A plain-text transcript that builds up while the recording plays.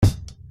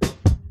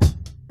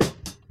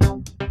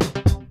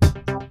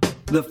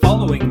The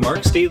following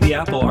Mark's Daily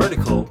Apple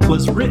article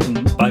was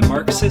written by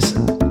Mark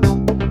Sisson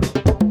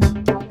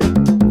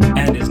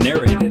and is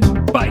narrated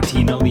by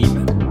Tina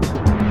Lehman.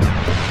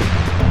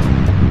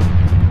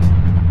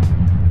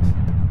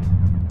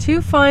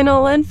 Two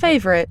final and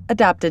favorite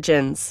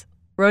adaptogens,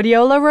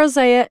 Rhodiola,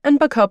 Rosea, and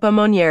Bacopa,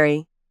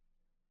 Monnieri.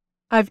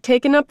 I've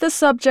taken up the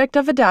subject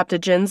of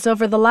adaptogens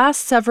over the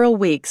last several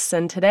weeks,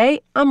 and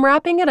today I'm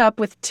wrapping it up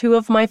with two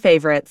of my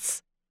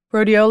favorites,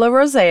 Rhodiola,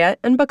 Rosea,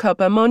 and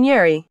Bacopa,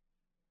 Monnieri.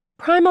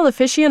 Primal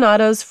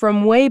aficionados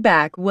from way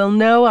back will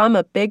know I'm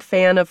a big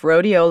fan of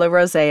Rhodiola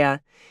rosea.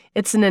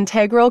 It's an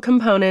integral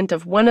component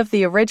of one of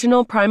the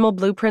original Primal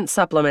Blueprint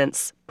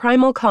supplements,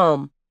 Primal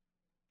Calm.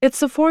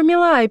 It's a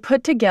formula I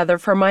put together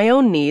for my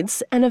own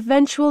needs and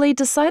eventually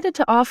decided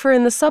to offer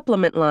in the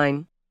supplement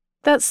line.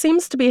 That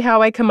seems to be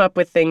how I come up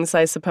with things,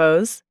 I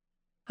suppose.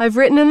 I've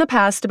written in the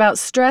past about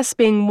stress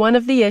being one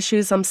of the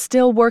issues I'm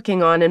still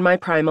working on in my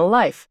primal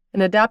life,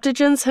 and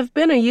adaptogens have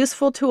been a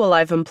useful tool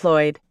I've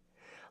employed.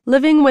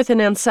 Living with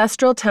an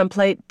ancestral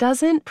template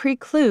doesn't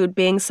preclude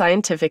being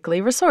scientifically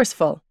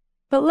resourceful.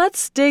 But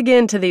let's dig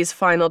into these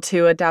final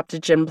two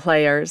adaptogen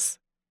players.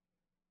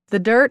 The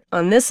dirt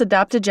on this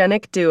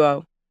adaptogenic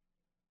duo.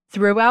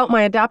 Throughout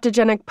my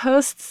adaptogenic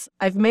posts,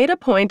 I've made a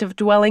point of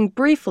dwelling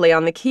briefly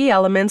on the key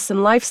elements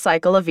and life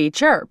cycle of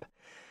each herb.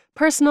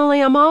 Personally,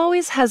 I'm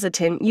always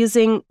hesitant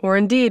using, or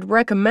indeed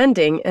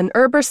recommending, an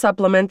herb or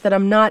supplement that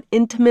I'm not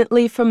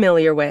intimately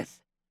familiar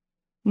with.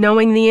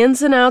 Knowing the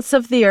ins and outs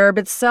of the herb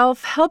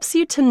itself helps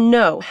you to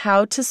know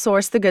how to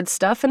source the good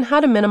stuff and how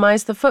to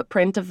minimize the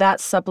footprint of that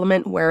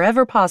supplement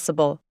wherever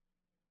possible.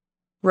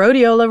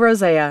 Rhodiola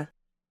rosea.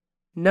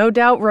 No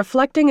doubt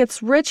reflecting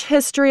its rich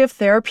history of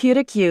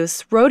therapeutic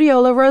use,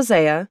 Rhodiola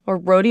rosea, or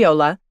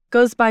rhodiola,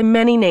 goes by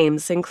many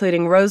names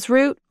including rose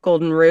root,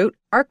 golden root,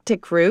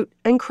 arctic root,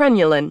 and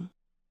crenulin.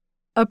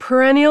 A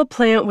perennial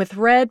plant with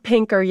red,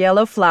 pink, or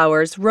yellow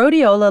flowers,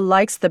 rhodiola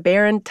likes the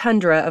barren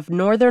tundra of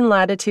northern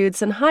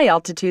latitudes and high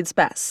altitudes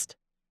best.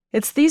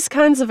 It's these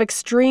kinds of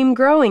extreme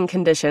growing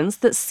conditions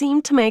that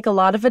seem to make a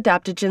lot of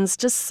adaptogens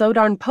just so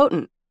darn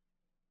potent.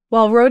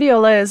 While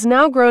rhodiola is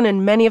now grown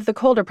in many of the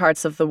colder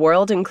parts of the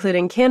world,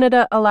 including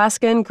Canada,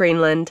 Alaska, and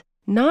Greenland,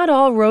 not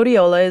all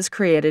rhodiola is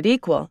created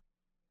equal.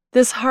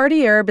 This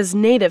hardy herb is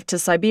native to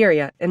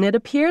Siberia, and it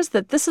appears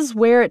that this is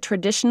where it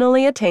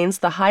traditionally attains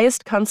the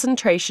highest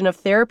concentration of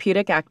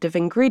therapeutic active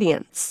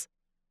ingredients.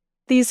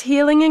 These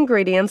healing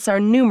ingredients are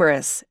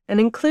numerous and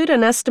include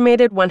an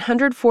estimated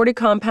 140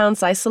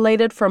 compounds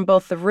isolated from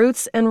both the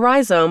roots and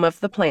rhizome of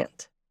the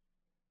plant.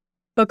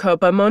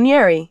 Bacopa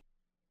Monnieri.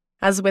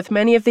 As with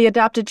many of the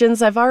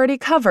adaptogens I've already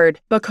covered,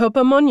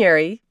 Bacopa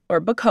Monnieri, or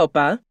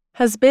Bacopa,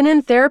 has been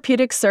in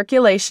therapeutic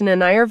circulation in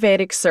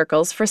Ayurvedic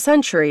circles for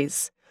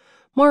centuries.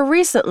 More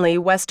recently,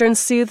 Western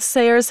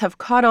soothsayers have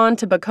caught on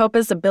to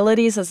Bacopa's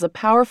abilities as a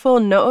powerful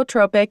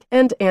nootropic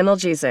and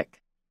analgesic.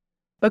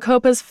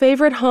 Bacopa's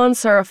favorite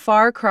haunts are a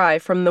far cry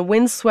from the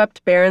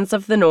wind-swept barrens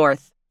of the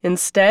north,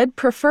 instead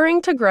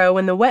preferring to grow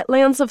in the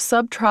wetlands of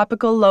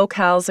subtropical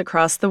locales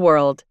across the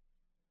world.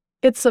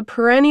 It's a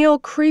perennial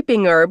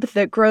creeping herb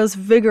that grows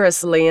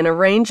vigorously in a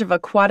range of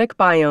aquatic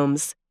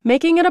biomes,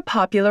 making it a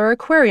popular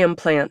aquarium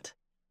plant.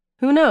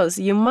 Who knows,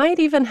 you might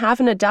even have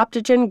an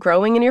adaptogen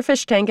growing in your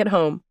fish tank at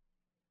home.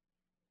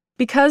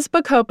 Because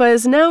Bacopa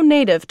is now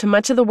native to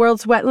much of the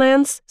world's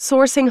wetlands,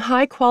 sourcing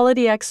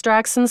high-quality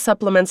extracts and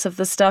supplements of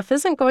the stuff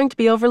isn't going to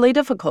be overly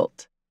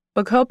difficult.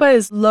 Bacopa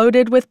is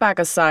loaded with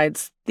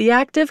bacosides, the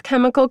active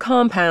chemical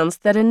compounds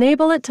that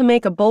enable it to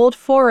make a bold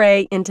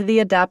foray into the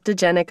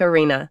adaptogenic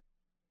arena.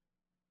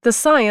 The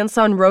science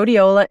on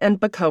Rhodiola and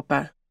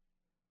Bacopa.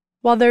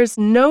 While there's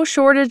no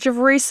shortage of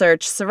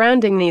research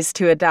surrounding these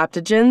two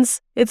adaptogens,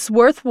 it's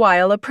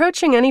worthwhile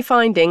approaching any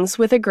findings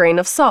with a grain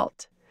of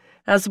salt.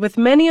 As with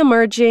many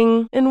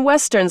emerging, in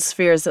Western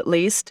spheres at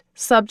least,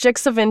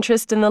 subjects of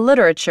interest in the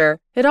literature,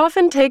 it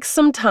often takes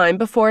some time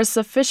before a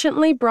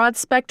sufficiently broad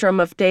spectrum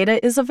of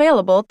data is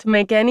available to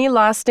make any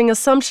lasting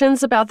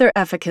assumptions about their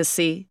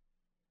efficacy.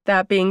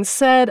 That being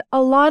said,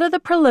 a lot of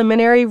the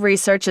preliminary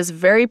research is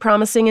very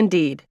promising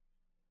indeed.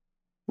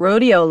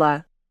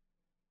 Rhodiola.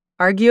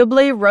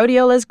 Arguably,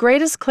 rhodiola's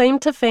greatest claim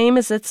to fame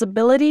is its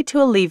ability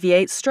to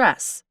alleviate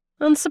stress,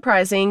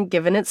 unsurprising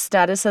given its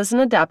status as an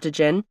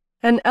adaptogen,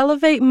 and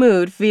elevate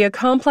mood via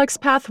complex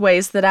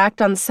pathways that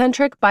act on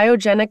centric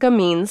biogenic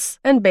amines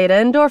and beta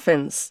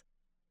endorphins.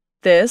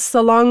 This,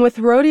 along with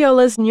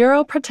rhodiola's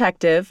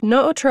neuroprotective,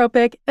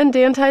 nootropic, and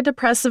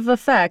antidepressive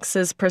effects,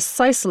 is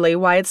precisely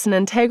why it's an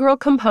integral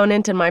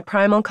component in my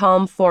Primal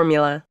Calm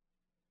formula.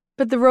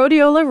 But the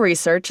rhodiola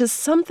research is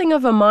something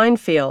of a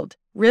minefield,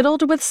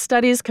 riddled with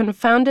studies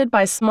confounded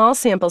by small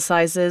sample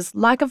sizes,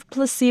 lack of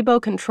placebo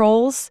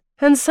controls,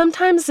 and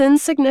sometimes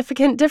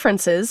insignificant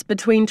differences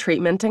between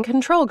treatment and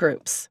control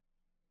groups.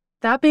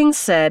 That being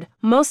said,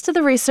 most of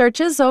the research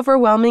is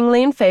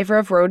overwhelmingly in favor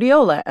of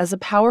rhodiola as a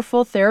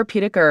powerful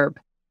therapeutic herb.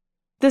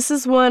 This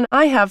is one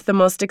I have the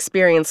most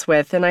experience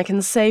with, and I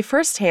can say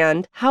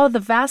firsthand how the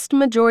vast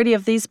majority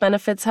of these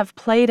benefits have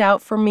played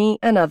out for me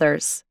and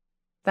others.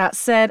 That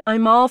said,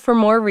 I'm all for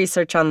more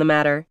research on the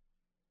matter.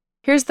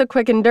 Here's the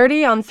quick and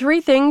dirty on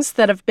 3 things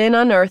that have been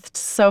unearthed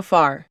so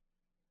far.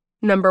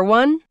 Number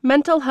 1,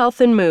 mental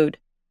health and mood.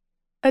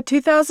 A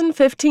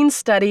 2015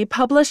 study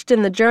published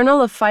in the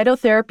Journal of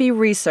Phytotherapy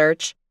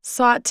Research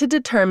sought to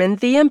determine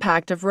the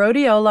impact of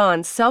rhodiola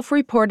on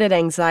self-reported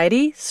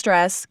anxiety,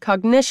 stress,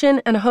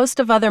 cognition, and a host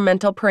of other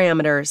mental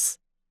parameters.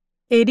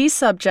 80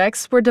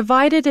 subjects were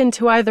divided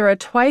into either a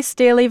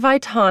twice-daily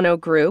Vitano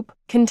group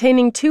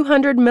containing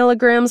 200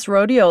 milligrams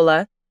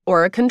rhodiola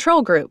or a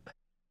control group.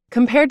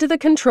 Compared to the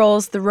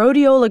controls, the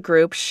rhodiola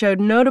group showed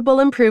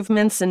notable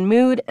improvements in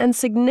mood and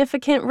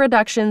significant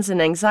reductions in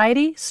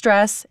anxiety,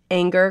 stress,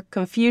 anger,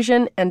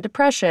 confusion, and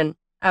depression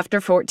after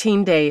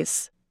 14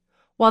 days.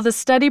 While the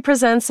study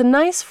presents a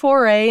nice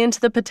foray into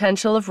the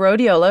potential of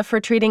rhodiola for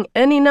treating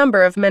any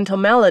number of mental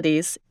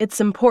maladies, it's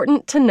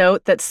important to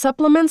note that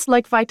supplements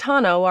like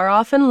Vitano are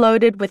often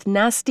loaded with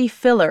nasty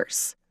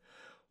fillers.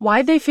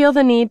 Why they feel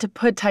the need to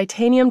put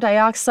titanium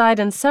dioxide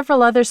and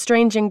several other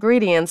strange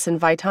ingredients in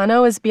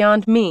Vitano is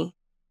beyond me.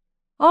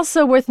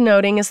 Also worth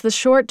noting is the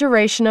short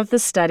duration of the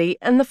study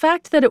and the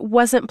fact that it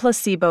wasn't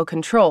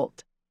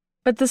placebo-controlled.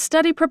 But the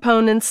study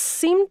proponents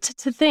seemed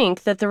to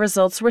think that the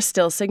results were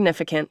still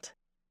significant.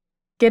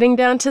 Getting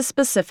down to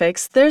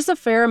specifics, there's a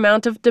fair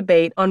amount of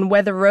debate on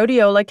whether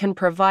rhodiola can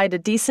provide a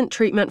decent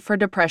treatment for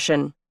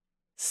depression.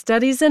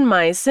 Studies in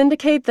mice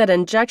indicate that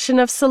injection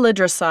of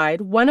salidroside,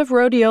 one of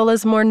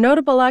rhodiola's more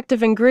notable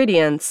active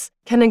ingredients,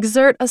 can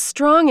exert a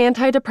strong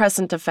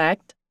antidepressant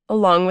effect,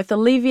 along with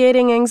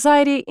alleviating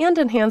anxiety and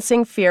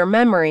enhancing fear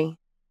memory.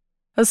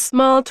 A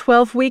small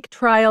 12-week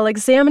trial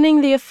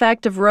examining the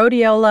effect of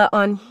rhodiola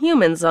on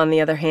humans, on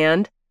the other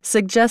hand,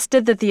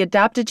 suggested that the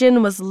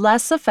adaptogen was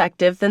less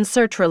effective than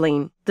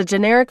sertraline, the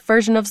generic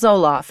version of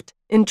Zoloft,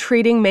 in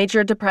treating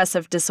major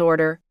depressive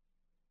disorder.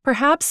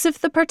 Perhaps if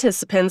the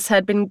participants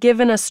had been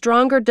given a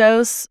stronger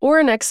dose or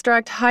an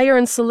extract higher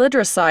in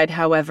salidroside,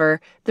 however,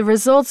 the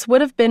results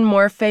would have been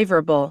more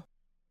favorable.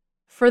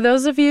 For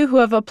those of you who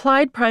have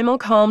applied Primal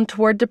Calm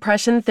toward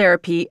depression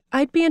therapy,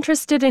 I'd be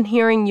interested in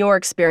hearing your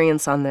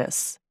experience on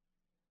this.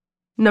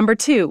 Number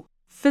 2,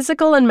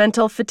 physical and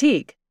mental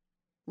fatigue.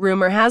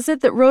 Rumor has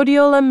it that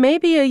rhodiola may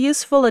be a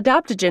useful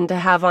adaptogen to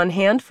have on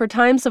hand for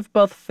times of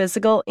both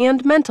physical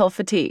and mental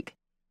fatigue.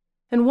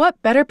 And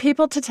what better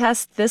people to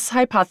test this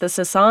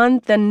hypothesis on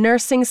than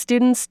nursing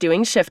students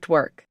doing shift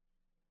work?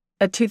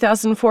 A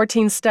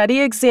 2014 study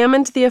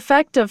examined the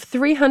effect of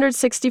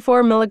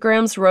 364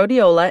 milligrams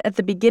rhodiola at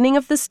the beginning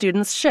of the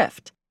student's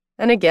shift,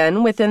 and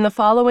again within the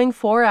following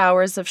 4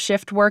 hours of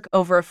shift work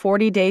over a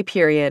 40-day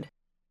period.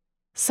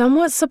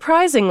 Somewhat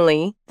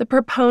surprisingly, the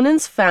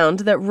proponents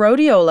found that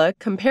rhodiola,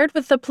 compared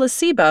with the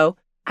placebo,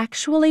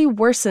 actually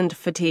worsened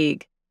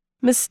fatigue,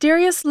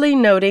 mysteriously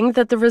noting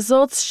that the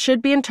results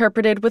should be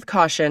interpreted with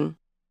caution.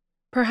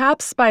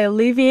 Perhaps by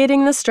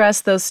alleviating the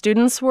stress those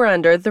students were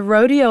under, the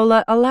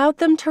rhodiola allowed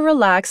them to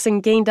relax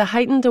and gained a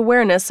heightened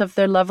awareness of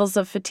their levels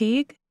of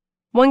fatigue?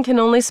 One can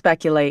only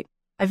speculate.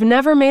 I've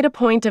never made a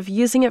point of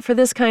using it for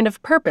this kind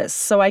of purpose,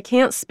 so I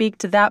can't speak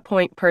to that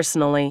point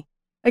personally.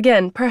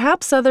 Again,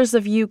 perhaps others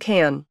of you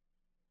can.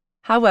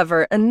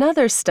 However,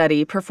 another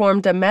study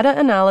performed a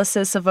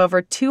meta-analysis of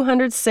over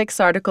 206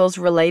 articles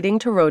relating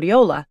to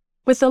rhodiola,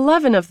 with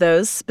 11 of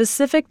those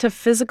specific to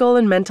physical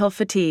and mental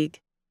fatigue.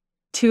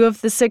 2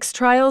 of the 6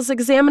 trials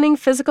examining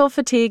physical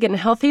fatigue in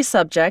healthy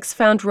subjects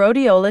found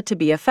rhodiola to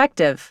be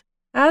effective,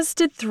 as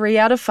did 3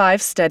 out of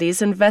 5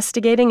 studies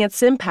investigating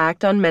its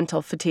impact on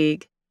mental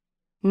fatigue.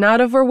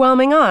 Not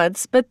overwhelming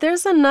odds, but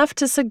there's enough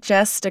to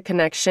suggest a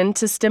connection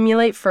to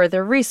stimulate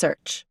further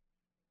research.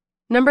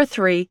 Number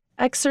 3,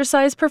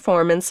 exercise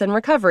performance and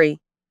recovery.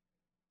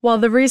 While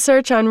the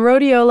research on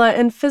rhodiola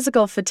and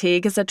physical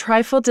fatigue is a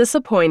trifle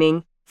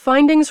disappointing,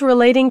 findings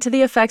relating to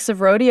the effects of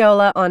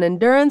rhodiola on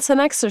endurance and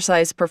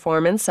exercise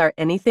performance are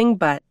anything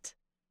but.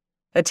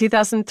 A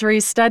 2003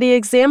 study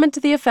examined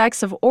the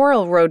effects of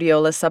oral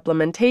rhodiola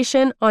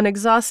supplementation on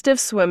exhaustive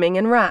swimming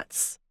in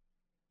rats.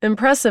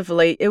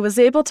 Impressively, it was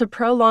able to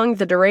prolong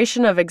the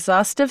duration of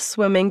exhaustive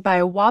swimming by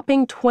a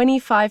whopping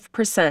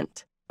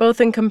 25%,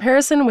 both in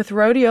comparison with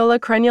rhodiola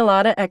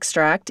crenulata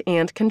extract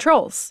and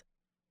controls.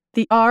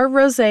 The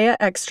Rosea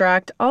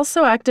extract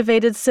also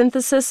activated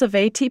synthesis of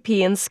ATP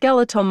in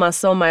skeletal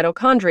muscle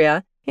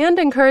mitochondria and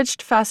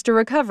encouraged faster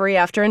recovery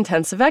after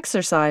intensive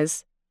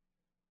exercise.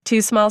 2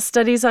 small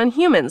studies on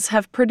humans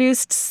have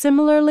produced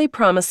similarly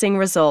promising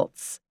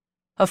results.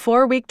 A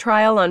 4-week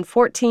trial on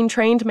 14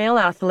 trained male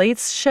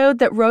athletes showed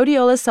that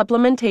rhodiola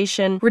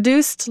supplementation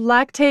reduced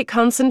lactate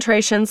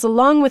concentrations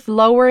along with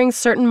lowering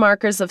certain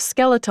markers of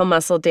skeletal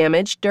muscle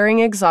damage during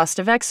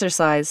exhaustive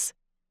exercise.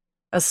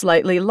 A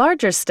slightly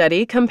larger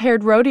study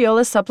compared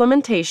rhodiola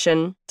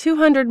supplementation,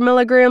 200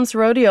 milligrams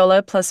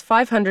rhodiola plus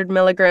 500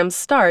 milligrams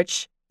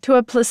starch, to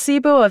a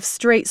placebo of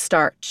straight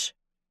starch.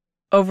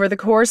 Over the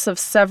course of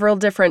several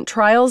different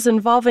trials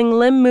involving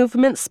limb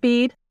movement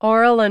speed,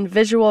 oral and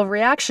visual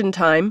reaction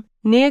time,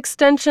 knee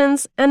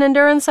extensions, and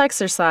endurance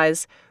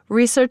exercise,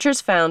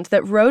 researchers found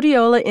that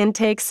rhodiola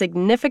intake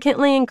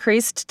significantly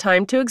increased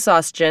time to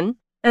exhaustion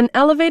and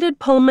elevated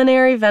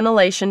pulmonary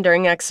ventilation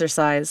during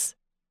exercise.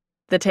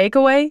 The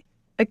takeaway?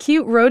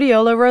 Acute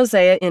Rhodiola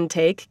rosea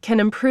intake can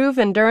improve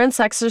endurance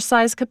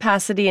exercise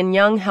capacity in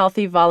young,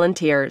 healthy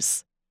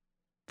volunteers.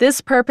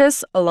 This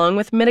purpose, along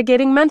with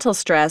mitigating mental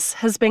stress,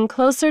 has been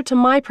closer to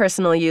my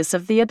personal use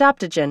of the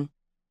adaptogen.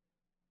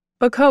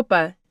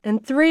 Bacopa,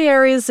 and 3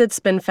 areas it's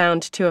been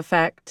found to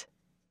affect.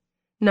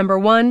 Number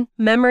 1,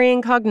 memory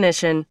and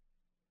cognition.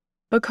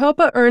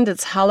 Bacopa earned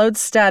its hallowed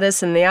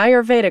status in the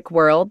Ayurvedic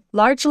world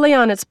largely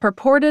on its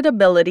purported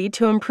ability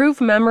to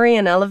improve memory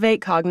and elevate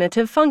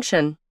cognitive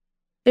function.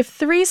 If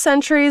 3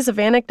 centuries of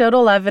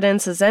anecdotal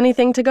evidence is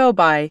anything to go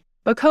by,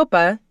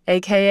 Bacopa,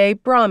 aka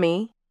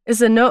Brahmi,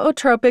 is a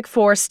nootropic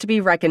force to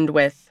be reckoned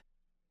with.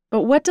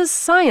 But what does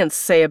science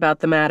say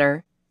about the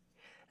matter?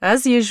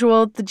 As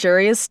usual, the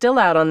jury is still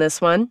out on this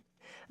one.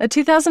 A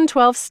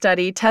 2012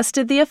 study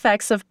tested the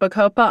effects of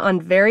Bacopa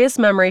on various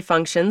memory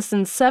functions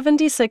in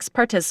 76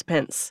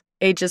 participants,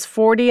 ages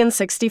 40 and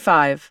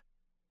 65.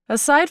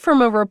 Aside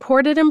from a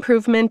reported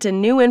improvement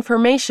in new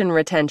information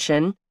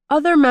retention,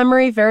 other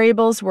memory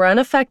variables were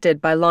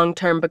unaffected by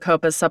long-term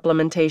Bacopa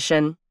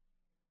supplementation.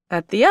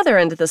 At the other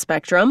end of the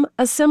spectrum,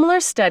 a similar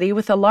study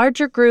with a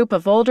larger group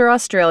of older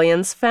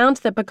Australians found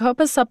that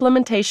Bacopa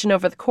supplementation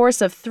over the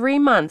course of 3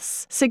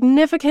 months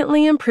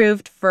significantly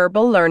improved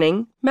verbal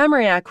learning,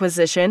 memory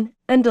acquisition,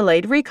 and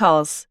delayed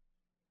recalls.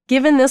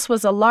 Given this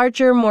was a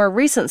larger, more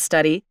recent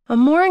study, I'm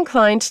more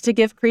inclined to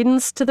give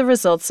credence to the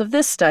results of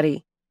this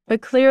study.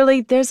 But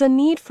clearly, there's a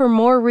need for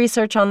more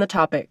research on the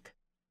topic.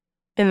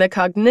 In the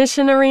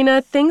cognition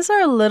arena, things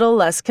are a little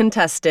less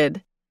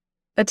contested.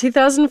 A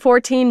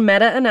 2014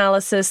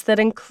 meta-analysis that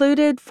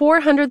included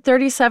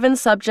 437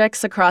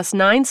 subjects across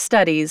 9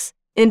 studies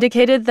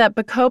indicated that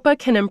Bacopa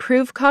can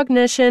improve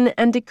cognition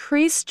and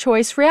decrease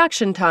choice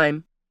reaction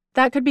time.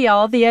 That could be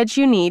all the edge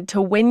you need to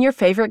win your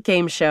favorite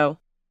game show.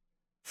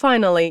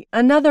 Finally,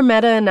 another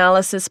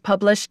meta-analysis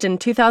published in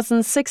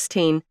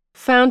 2016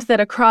 found that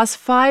across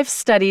 5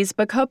 studies,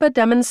 Bacopa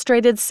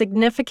demonstrated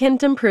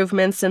significant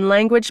improvements in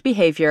language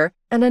behavior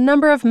and a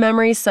number of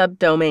memory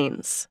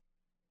subdomains.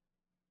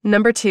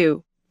 Number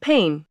 2,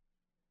 pain.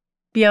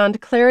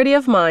 Beyond clarity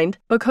of mind,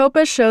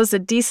 Bacopa shows a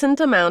decent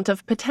amount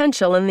of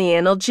potential in the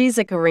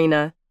analgesic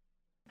arena.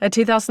 A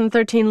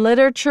 2013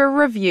 literature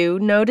review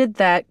noted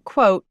that,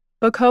 quote,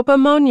 Bacopa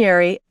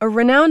Monnieri, a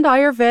renowned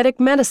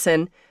Ayurvedic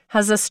medicine,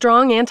 has a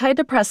strong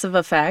antidepressive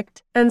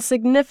effect and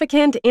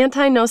significant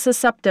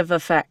antinociceptive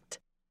effect.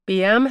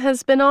 BM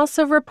has been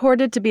also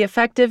reported to be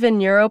effective in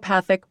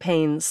neuropathic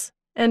pains.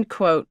 End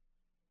quote.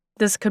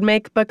 This could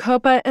make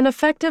Bacopa an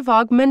effective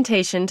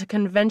augmentation to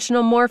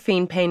conventional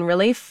morphine pain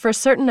relief for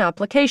certain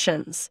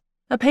applications.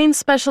 A pain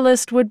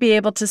specialist would be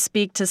able to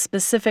speak to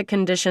specific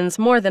conditions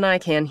more than I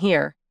can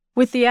here,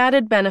 with the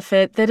added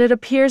benefit that it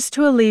appears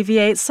to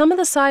alleviate some of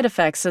the side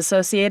effects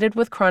associated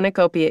with chronic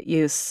opiate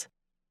use.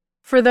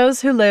 For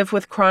those who live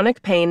with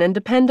chronic pain and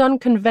depend on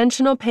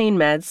conventional pain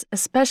meds,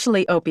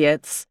 especially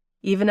opiates,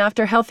 even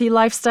after healthy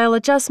lifestyle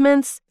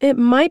adjustments, it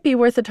might be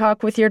worth a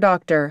talk with your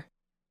doctor.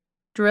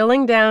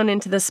 Drilling down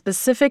into the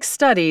specific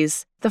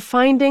studies, the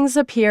findings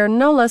appear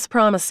no less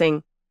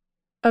promising.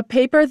 A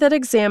paper that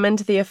examined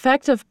the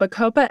effect of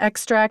Bacopa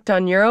extract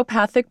on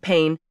neuropathic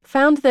pain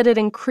found that it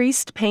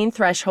increased pain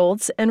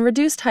thresholds and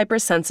reduced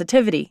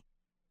hypersensitivity.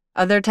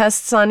 Other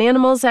tests on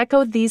animals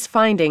echoed these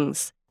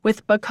findings,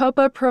 with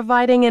Bacopa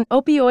providing an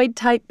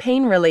opioid-type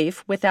pain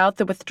relief without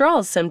the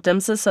withdrawal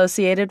symptoms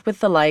associated with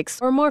the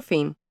likes or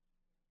morphine.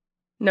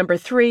 Number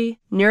 3,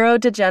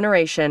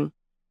 neurodegeneration.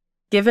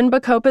 Given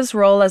Bacopa's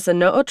role as a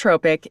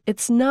nootropic,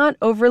 it's not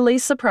overly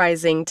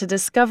surprising to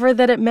discover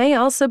that it may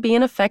also be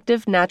an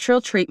effective natural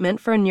treatment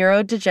for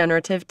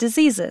neurodegenerative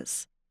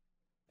diseases.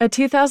 A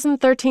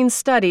 2013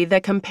 study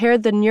that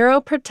compared the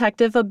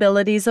neuroprotective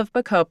abilities of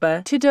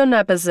Bacopa to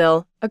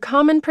donepezil, a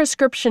common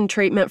prescription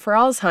treatment for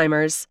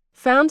Alzheimer's,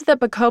 found that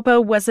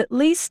Bacopa was at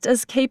least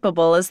as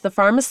capable as the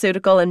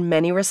pharmaceutical in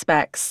many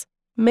respects,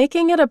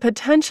 making it a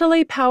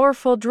potentially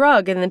powerful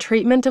drug in the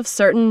treatment of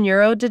certain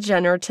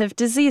neurodegenerative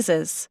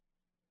diseases.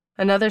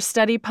 Another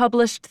study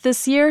published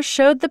this year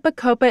showed that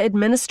Bacopa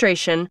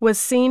administration was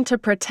seen to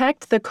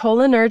protect the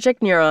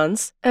cholinergic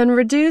neurons and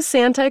reduce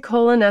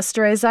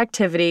anticholinesterase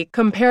activity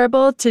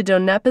comparable to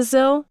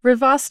donepezil,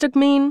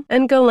 rivastigmine,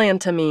 and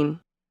galantamine.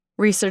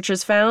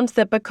 Researchers found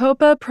that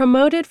Bacopa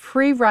promoted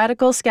free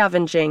radical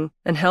scavenging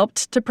and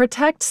helped to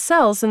protect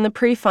cells in the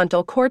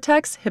prefrontal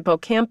cortex,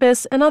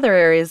 hippocampus, and other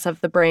areas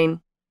of the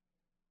brain.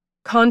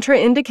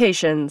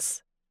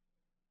 Contraindications.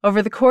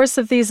 Over the course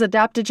of these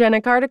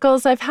adaptogenic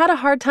articles, I've had a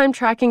hard time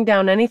tracking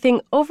down anything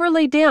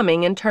overly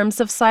damning in terms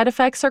of side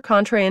effects or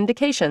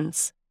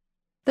contraindications.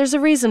 There's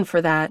a reason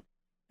for that.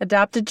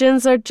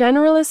 Adaptogens are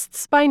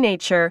generalists by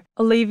nature,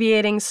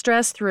 alleviating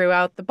stress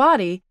throughout the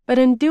body, but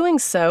in doing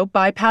so,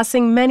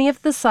 bypassing many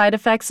of the side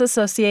effects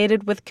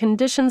associated with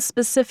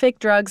condition-specific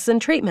drugs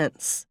and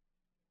treatments.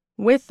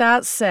 With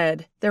that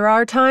said, there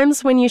are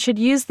times when you should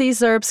use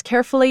these herbs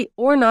carefully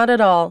or not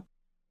at all.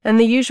 And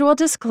the usual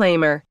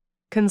disclaimer: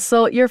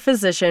 consult your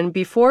physician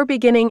before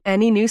beginning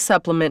any new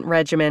supplement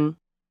regimen.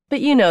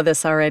 But you know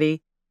this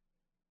already.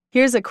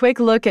 Here's a quick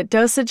look at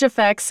dosage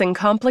effects and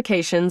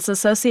complications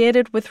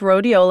associated with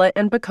rhodiola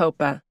and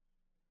Bacopa.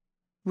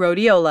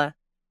 Rhodiola.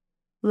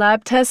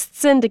 Lab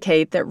tests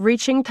indicate that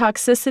reaching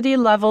toxicity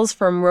levels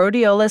from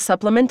rhodiola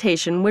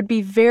supplementation would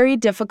be very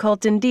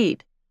difficult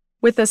indeed,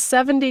 with a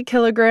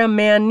 70-kilogram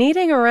man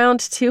needing around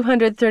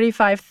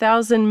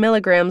 235,000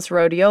 milligrams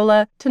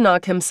rhodiola to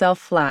knock himself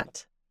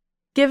flat.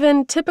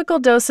 Given typical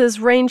doses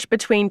range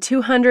between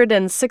 200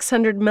 and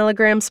 600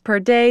 milligrams per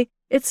day,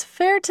 it's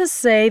fair to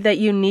say that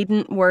you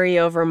needn't worry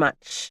over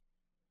much.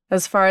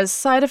 As far as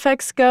side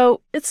effects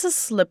go, it's a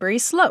slippery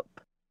slope.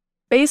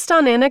 Based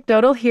on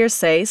anecdotal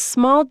hearsay,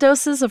 small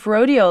doses of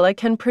rhodiola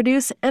can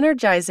produce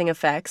energizing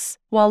effects,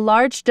 while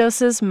large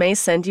doses may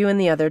send you in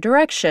the other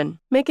direction,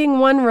 making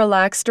one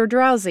relaxed or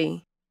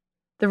drowsy.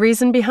 The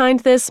reason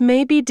behind this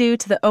may be due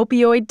to the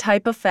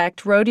opioid-type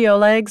effect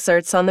rhodiola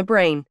exerts on the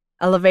brain,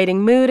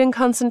 elevating mood and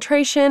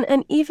concentration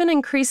and even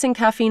increasing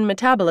caffeine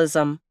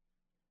metabolism.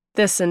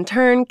 This, in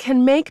turn,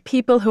 can make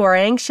people who are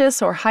anxious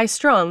or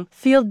high-strung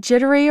feel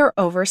jittery or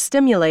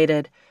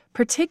overstimulated,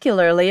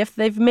 particularly if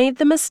they've made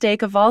the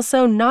mistake of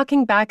also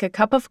knocking back a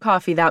cup of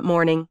coffee that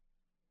morning.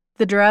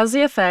 The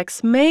drowsy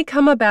effects may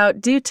come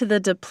about due to the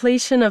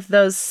depletion of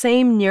those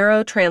same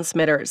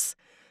neurotransmitters,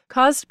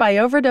 caused by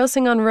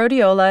overdosing on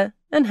rhodiola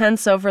and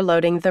hence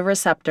overloading the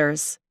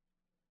receptors.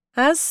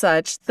 As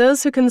such,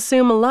 those who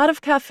consume a lot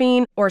of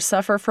caffeine or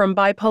suffer from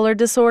bipolar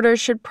disorder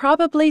should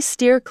probably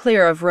steer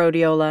clear of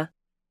rhodiola.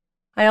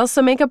 I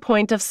also make a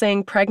point of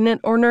saying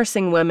pregnant or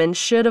nursing women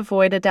should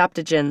avoid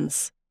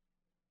adaptogens.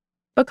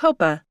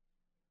 Bacopa.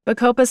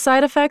 Bacopa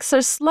side effects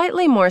are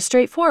slightly more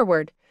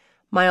straightforward.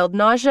 Mild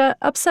nausea,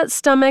 upset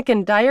stomach,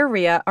 and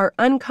diarrhea are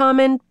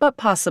uncommon but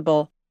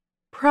possible,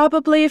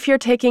 probably if you're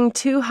taking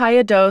too high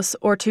a dose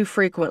or too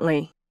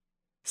frequently.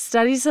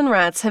 Studies in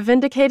rats have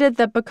indicated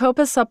that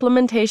Bacopa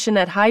supplementation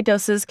at high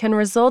doses can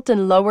result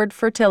in lowered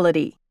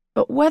fertility,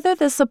 but whether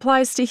this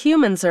applies to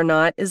humans or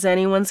not is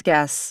anyone's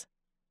guess.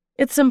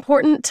 It's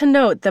important to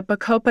note that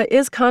Bacopa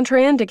is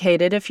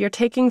contraindicated if you're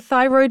taking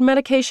thyroid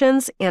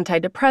medications,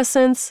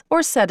 antidepressants,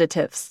 or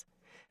sedatives.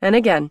 And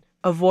again,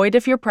 avoid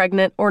if you're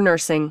pregnant or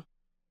nursing.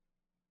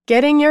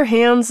 Getting your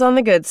hands on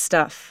the good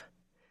stuff.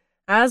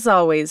 As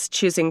always,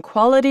 choosing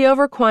quality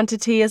over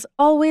quantity is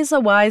always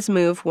a wise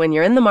move when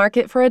you're in the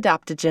market for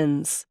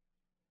adaptogens.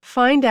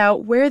 Find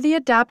out where the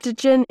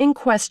adaptogen in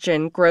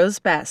question grows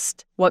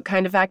best, what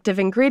kind of active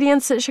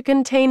ingredients it should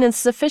contain in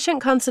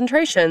sufficient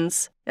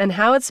concentrations, and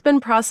how it's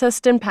been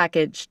processed and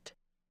packaged.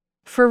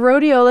 For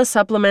rhodiola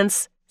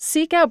supplements,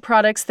 seek out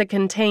products that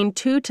contain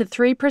 2 to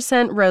 3%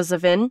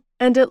 rosavin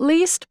and at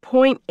least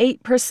 0.8%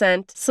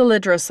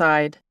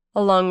 salidroside,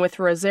 along with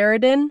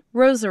roseridin,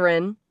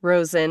 rosarin,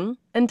 rosin,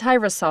 and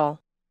tyrosol.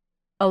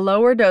 A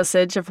lower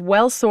dosage of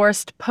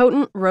well-sourced,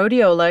 potent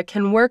rhodiola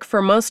can work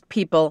for most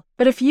people,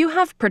 but if you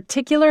have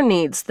particular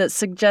needs that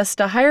suggest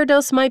a higher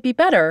dose might be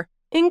better,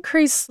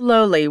 increase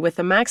slowly with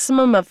a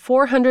maximum of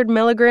 400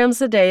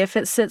 milligrams a day if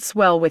it sits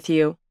well with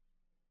you.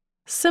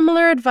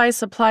 Similar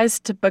advice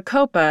applies to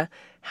Bacopa,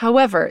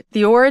 however,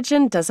 the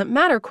origin doesn't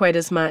matter quite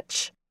as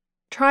much.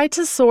 Try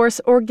to source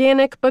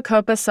organic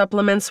Bacopa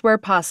supplements where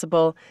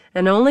possible,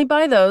 and only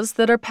buy those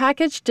that are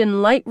packaged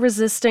in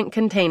light-resistant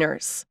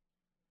containers.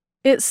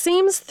 It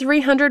seems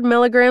 300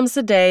 milligrams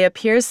a day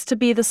appears to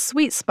be the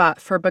sweet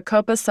spot for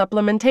Bacopa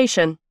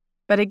supplementation.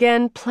 But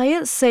again, play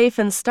it safe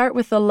and start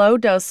with a low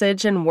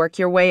dosage and work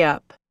your way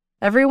up.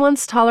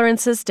 Everyone's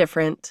tolerance is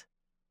different.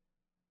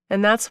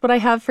 And that's what I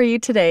have for you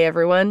today,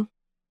 everyone.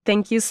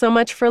 Thank you so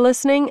much for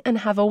listening and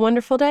have a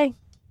wonderful day.